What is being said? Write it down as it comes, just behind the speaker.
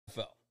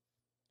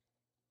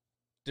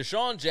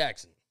DeSean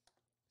Jackson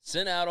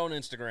sent out on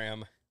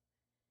Instagram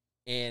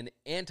an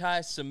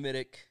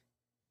anti-Semitic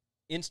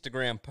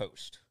Instagram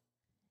post.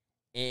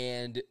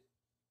 And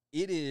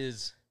it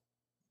is...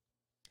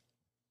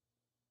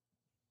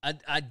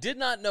 I did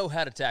not know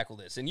how to tackle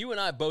this. And you and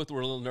I both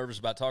were a little nervous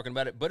about talking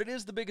about it, but it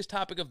is the biggest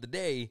topic of the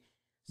day.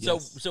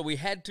 So we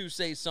had to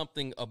say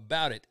something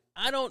about it.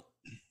 I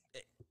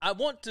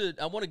want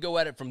to go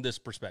at it from this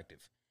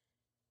perspective.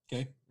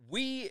 Okay.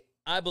 We,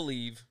 I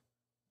believe,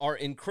 are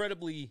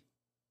incredibly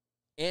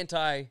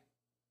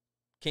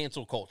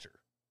anti-cancel culture.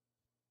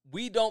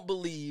 We don't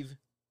believe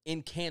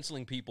in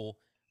canceling people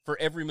for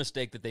every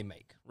mistake that they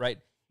make, right?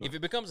 If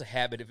it becomes a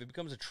habit, if it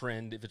becomes a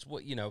trend, if it's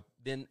what,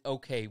 then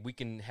okay, we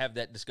can have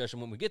that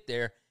discussion when we get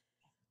there.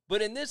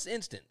 But in this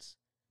instance,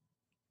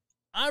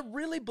 I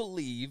really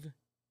believe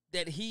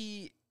that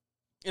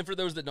and for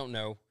those that don't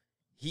know,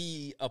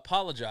 he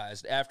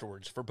apologized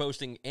afterwards for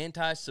posting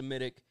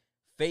anti-Semitic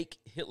fake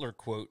Hitler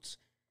quotes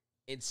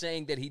and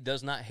saying that he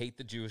does not hate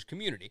the Jewish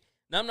community.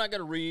 Now, I'm not going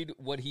to read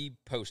what he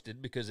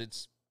posted because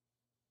it's,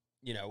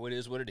 it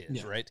is what it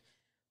is, right?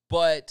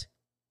 But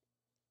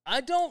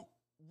I don't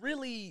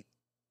really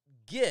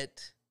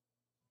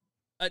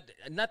I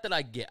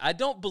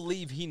don't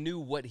believe he knew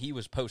what he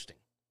was posting.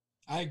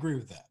 I agree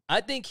with that.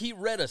 I think he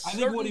read a certain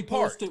I think what he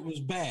part. posted was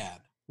bad,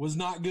 was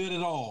not good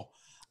at all.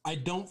 I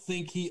don't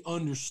think he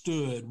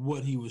understood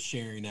what he was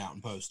sharing out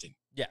and posting.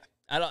 Yeah,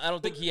 I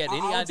don't think he had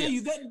any idea. I'll tell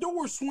you, that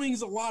door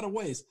swings a lot of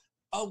ways.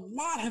 A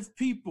lot of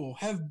people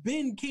have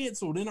been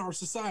canceled in our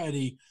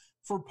society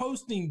for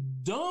posting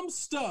dumb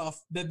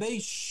stuff that they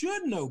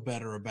should know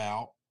better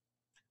about,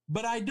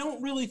 but I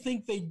don't really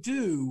think they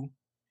do.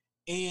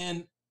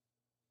 And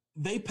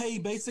they pay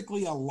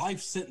basically a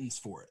life sentence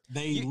for it.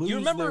 They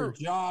lose their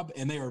job,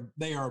 and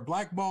they are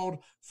blackballed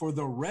for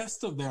the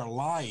rest of their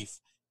life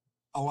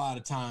a lot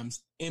of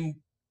times. And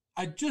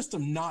I just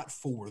am not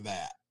for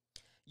that.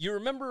 You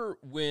remember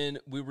when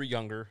we were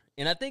younger,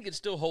 and I think it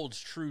still holds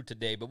true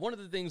today, but one of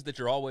the things that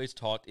you're always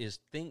taught is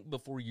think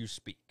before you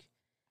speak.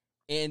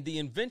 And the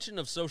invention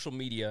of social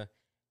media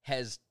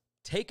has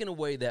taken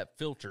away that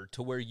filter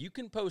to where you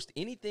can post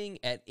anything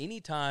at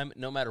any time,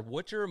 no matter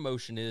what your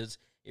emotion is.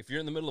 If you're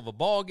in the middle of a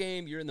ball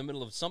game, you're in the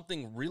middle of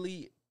something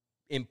really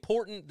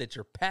important that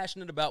you're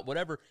passionate about,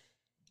 whatever,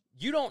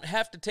 you don't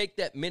have to take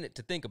that minute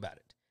to think about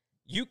it.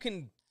 You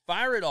can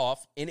fire it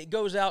off, and it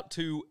goes out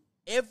to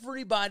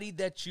everybody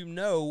that you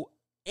know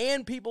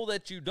and people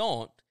that you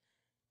don't,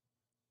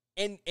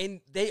 and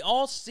they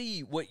all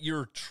see what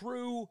your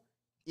true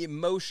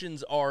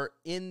emotions are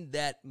in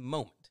that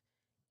moment.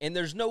 And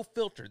there's no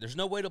filter. There's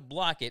no way to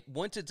block it.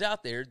 Once it's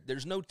out there,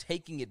 there's no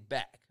taking it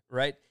back,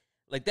 right?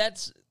 Like,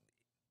 that's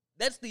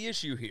the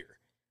issue here.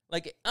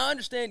 Like, I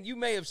understand you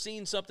may have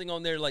seen something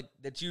on there like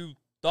that you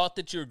thought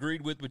that you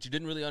agreed with, but you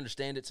didn't really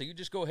understand it, so you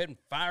just go ahead and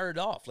fire it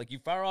off. Like, you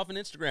fire off an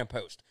Instagram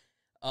post.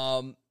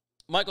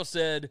 Michael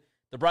said,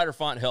 the brighter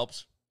font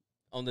helps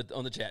on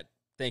the chat.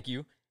 Thank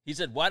you. He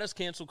said, why does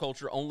cancel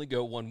culture only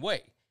go one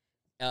way?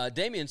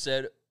 Damien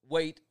said,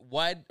 wait,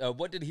 why?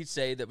 What did he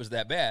say that was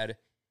that bad?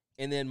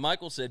 And then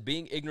Michael said,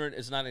 being ignorant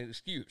is not an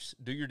excuse.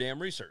 Do your damn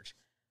research.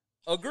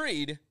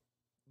 Agreed,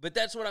 but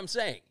that's what I'm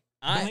saying.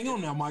 Hang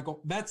on now,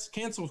 Michael. That's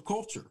cancel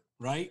culture,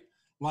 right?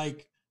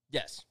 Like,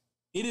 yes,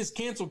 it is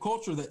cancel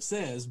culture that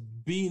says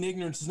being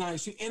ignorant is not an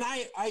excuse. And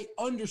I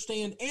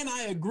understand and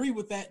I agree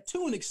with that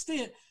to an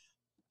extent.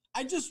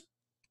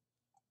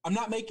 I'm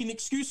not making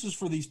excuses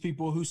for these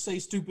people who say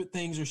stupid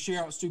things or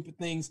share out stupid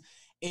things,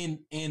 and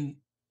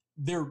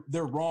they're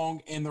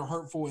wrong and they're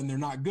hurtful and they're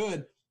not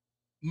good.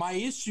 My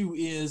issue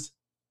is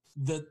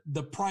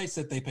the price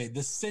that they pay,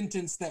 the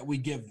sentence that we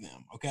give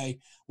them. Okay,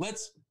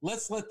 let's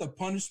let the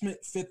punishment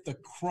fit the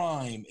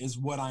crime is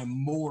what I'm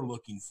more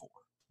looking for.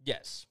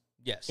 Yes.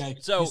 Okay.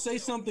 So you say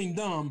something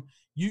dumb,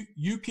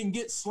 you can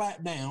get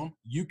slapped down,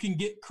 you can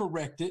get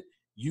corrected,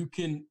 you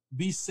can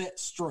be set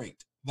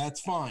straight. That's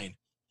fine.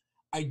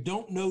 I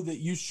don't know that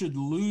you should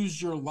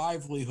lose your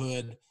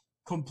livelihood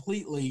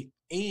completely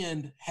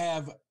and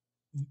have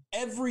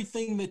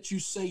everything that you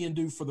say and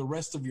do for the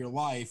rest of your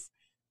life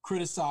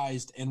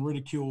criticized and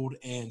ridiculed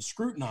and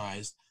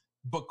scrutinized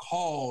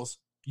because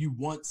you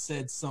once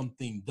said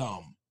something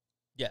dumb.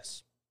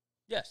 Yes.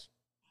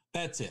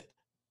 That's it.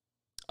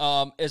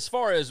 As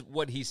far as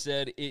what he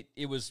said,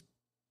 it was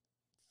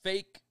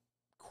fake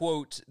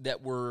quotes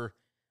that were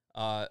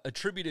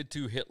attributed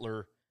to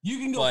Hitler. You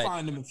can go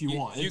find them if you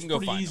want. It's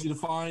pretty easy to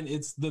find.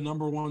 It's the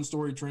 #1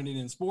 story trending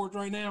in sports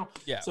right now.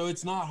 Yeah. So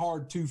it's not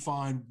hard to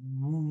find.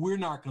 We're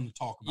not going to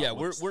talk about it.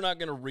 Yeah, we're not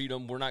going to read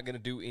them. We're not going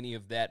to do any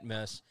of that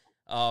mess.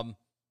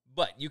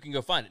 But you can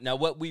go find it. Now,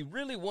 what we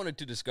really wanted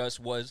to discuss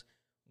was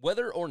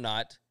whether or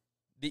not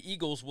the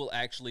Eagles will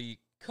actually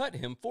cut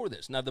him for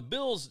this. Now, the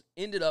Bills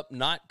ended up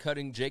not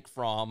cutting Jake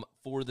Fromm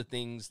for the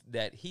things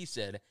that he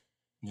said.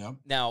 Yep.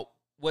 Now,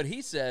 what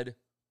he said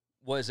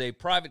was a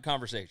private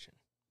conversation,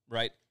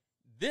 right?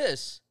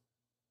 This,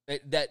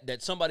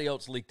 that somebody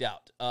else leaked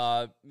out.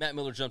 Matt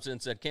Miller jumps in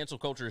and said, cancel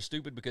culture is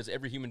stupid because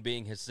every human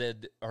being has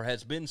said or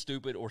has been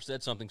stupid or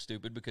said something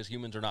stupid because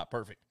humans are not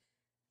perfect.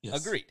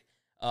 Yes. Agreed.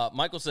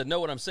 Michael said, no,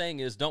 what I'm saying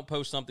is don't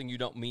post something you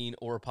don't mean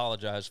or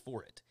apologize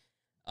for it.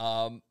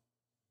 I'm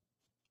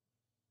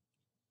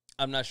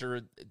not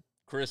sure.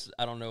 Chris,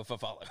 I don't know if I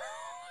follow.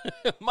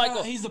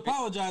 Michael. He's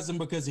apologizing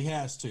because he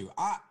has to.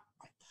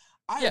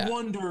 I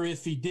wonder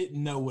if he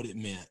didn't know what it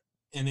meant.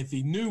 And if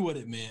he knew what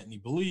it meant and he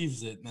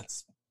believes it, and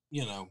that's,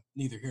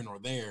 neither here nor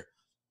there.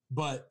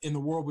 But in the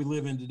world we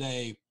live in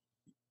today,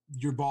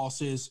 your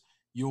bosses,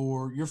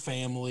 your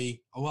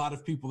family, a lot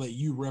of people that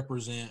you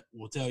represent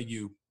will tell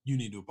you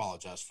need to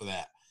apologize for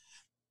that.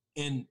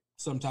 And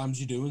sometimes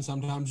you do and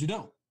sometimes you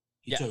don't.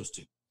 He chose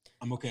to.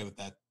 I'm okay with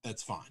that.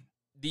 That's fine.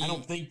 I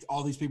don't think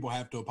all these people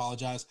have to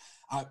apologize.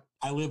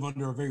 I live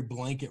under a very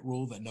blanket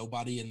rule that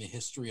nobody in the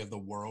history of the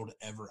world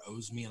ever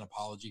owes me an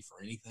apology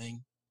for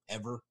anything,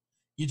 ever.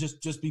 You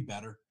just be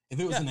better. If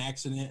it was an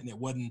accident and it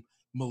wasn't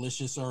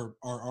malicious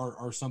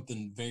or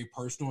something very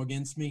personal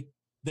against me,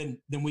 then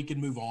we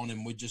can move on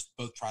and we just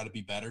both try to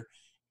be better.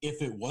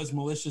 If it was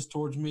malicious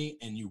towards me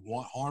and you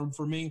want harm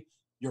for me,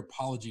 your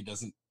apology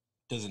doesn't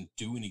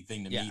do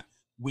anything to me.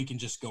 We can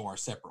just go our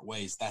separate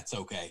ways. That's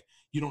okay.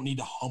 You don't need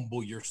to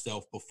humble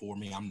yourself before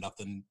me. I'm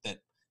nothing that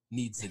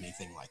needs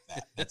anything like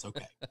that. That's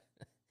okay.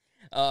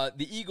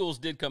 The Eagles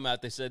did come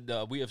out. They said,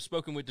 we have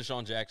spoken with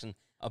DeSean Jackson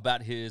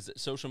about his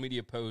social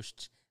media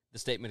posts. The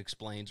statement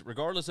explains,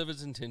 regardless of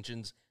his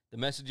intentions, the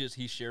messages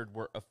he shared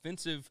were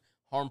offensive,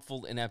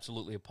 harmful, and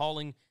absolutely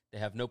appalling. They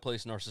have no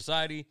place in our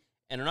society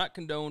and are not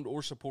condoned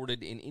or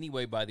supported in any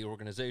way by the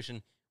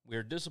organization. We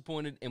are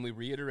disappointed, and we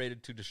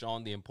reiterated to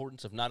DeSean the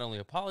importance of not only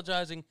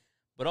apologizing,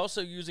 but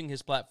also using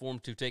his platform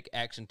to take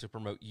action to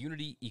promote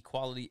unity,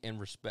 equality, and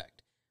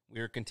respect. We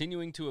are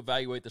continuing to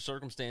evaluate the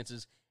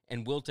circumstances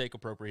and will take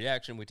appropriate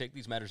action. We take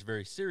these matters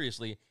very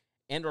seriously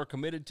and are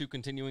committed to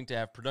continuing to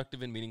have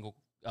productive and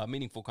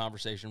meaningful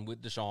conversation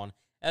with DeSean,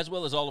 as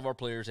well as all of our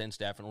players and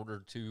staff, in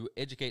order to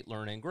educate,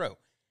 learn, and grow.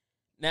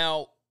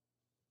 Now,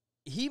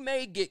 he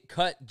may get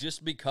cut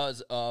just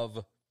because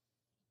of,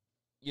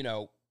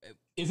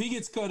 if he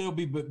gets cut, it'll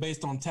be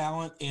based on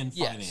talent and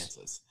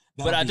finances.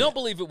 But I don't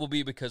believe it will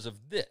be because of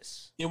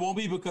this. It won't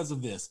be because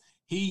of this.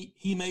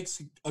 He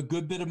makes a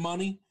good bit of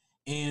money,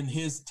 and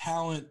his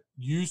talent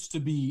used to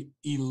be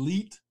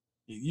elite.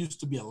 It used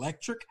to be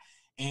electric,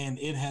 and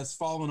it has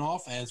fallen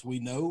off, as we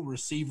know.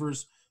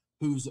 Receivers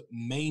whose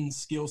main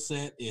skill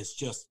set is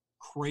just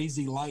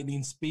crazy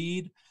lightning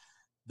speed,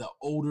 the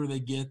older they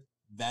get,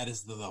 that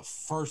is the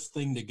first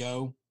thing to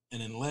go.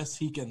 And unless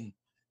he can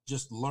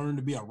just learn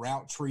to be a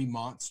route tree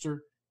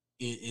monster,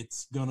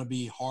 it's going to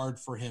be hard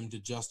for him to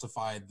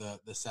justify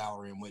the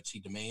salary in which he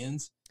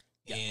demands.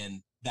 Yeah.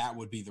 And that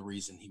would be the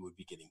reason he would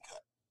be getting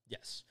cut.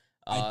 Yes.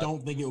 I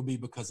don't think it will be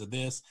because of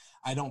this.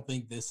 I don't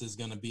think this is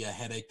going to be a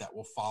headache that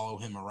will follow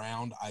him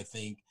around.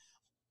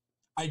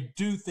 I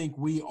do think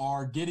we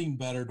are getting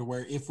better to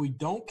where if we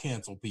don't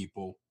cancel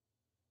people,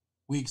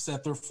 we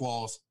accept their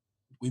flaws,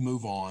 we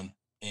move on,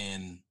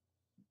 and,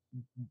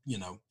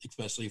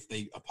 especially if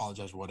they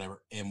apologize or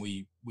whatever, and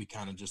we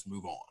kind of just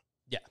move on.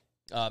 Yeah.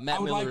 Matt I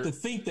would Miller, like to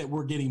think that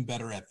we're getting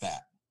better at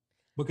that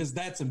because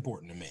that's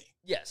important to me.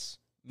 Yes.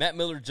 Matt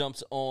Miller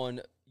jumps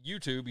on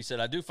YouTube. He said,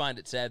 I do find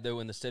it sad, though,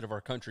 in the state of our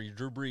country,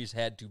 Drew Brees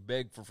had to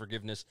beg for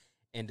forgiveness,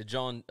 and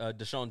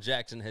DeSean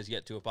Jackson has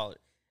yet to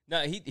apologize. No,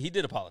 he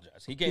did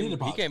apologize. He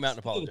came out and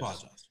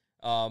apologized.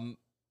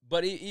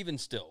 But even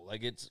still,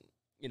 it's,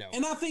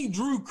 And I think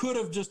Drew could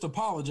have just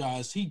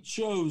apologized. He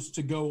chose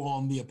to go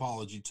on the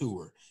apology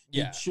tour.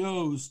 He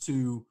chose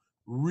to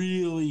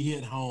really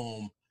hit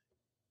home,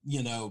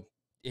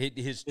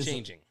 his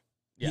changing.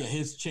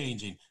 His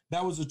changing.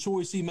 That was a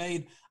choice he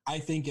made. I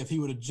think if he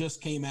would have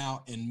just came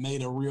out and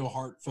made a real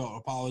heartfelt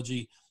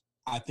apology,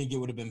 I think it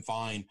would have been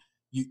fine.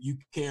 You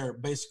care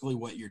basically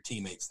what your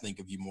teammates think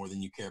of you more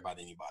than you care about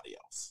anybody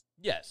else.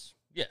 Yes,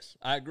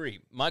 I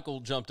agree. Michael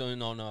jumped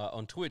in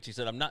on Twitch. He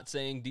said, I'm not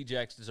saying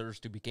D-Jax deserves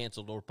to be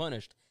canceled or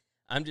punished.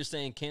 I'm just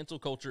saying cancel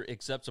culture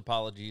accepts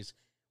apologies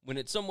when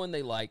it's someone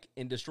they like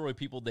and destroy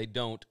people they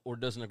don't or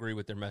doesn't agree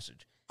with their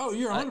message. Oh,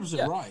 you're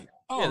 100% right.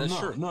 Oh, that's no,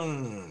 true.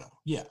 No.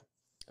 Yeah.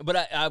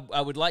 But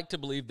I would like to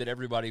believe that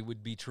everybody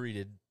would be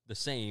treated the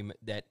same,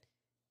 that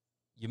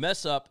you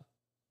mess up,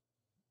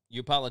 you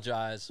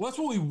apologize. Well, that's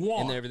what we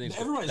want. And then everything's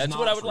everybody's that's not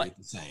what I would like.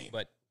 The same.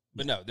 But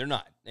no, they're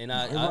not. And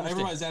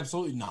everybody's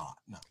absolutely not.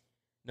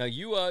 No,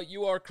 you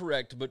are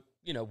correct, but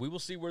we will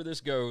see where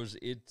this goes.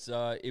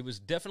 It was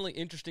definitely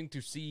interesting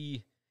to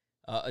see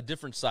a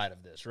different side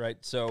of this, right?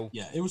 So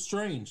yeah, it was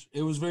strange.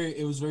 It was very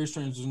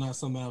strange. It was not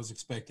something I was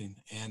expecting,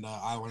 and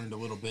I learned a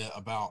little bit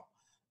about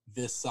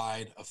this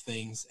side of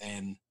things.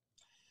 And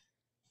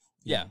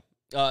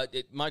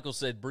Michael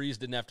said Breeze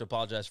didn't have to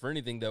apologize for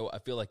anything, though. I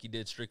feel like he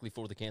did strictly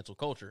for the cancel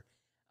culture.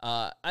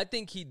 I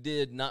think he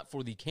did not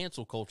for the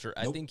cancel culture.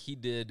 Nope. I think he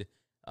did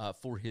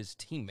for his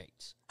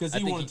teammates. Because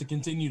he wanted to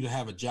continue to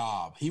have a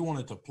job. He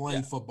wanted to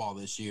play football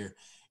this year,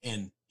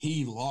 and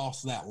he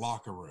lost that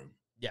locker room.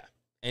 Yeah,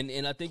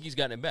 and I think he's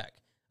gotten it back.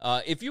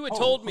 If you had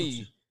told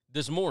me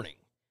this morning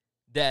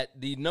that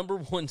the number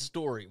one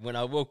story when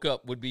I woke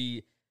up would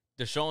be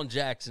DeSean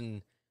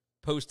Jackson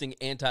posting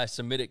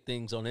anti-Semitic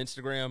things on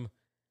Instagram,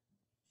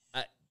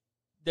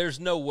 there's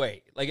no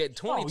way. Like,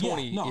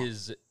 2020 no.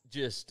 is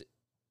just,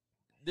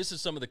 this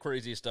is some of the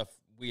craziest stuff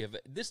we have.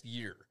 This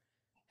year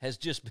has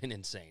just been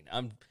insane.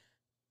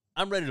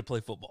 I'm ready to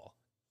play football.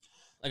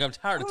 Like, I'm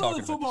tired of talking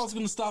about football is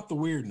going to stop the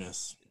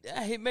weirdness.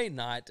 It may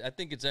not. I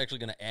think it's actually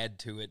going to add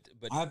to it.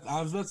 But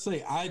I was about to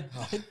say, I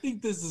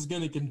think this is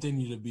going to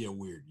continue to be a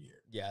weird year.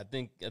 Yeah, I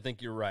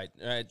think you're right.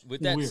 All right.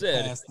 With that We're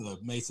said, past the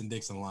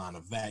Mason-Dixon line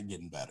of that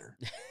getting better.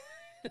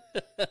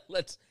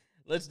 let's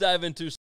dive into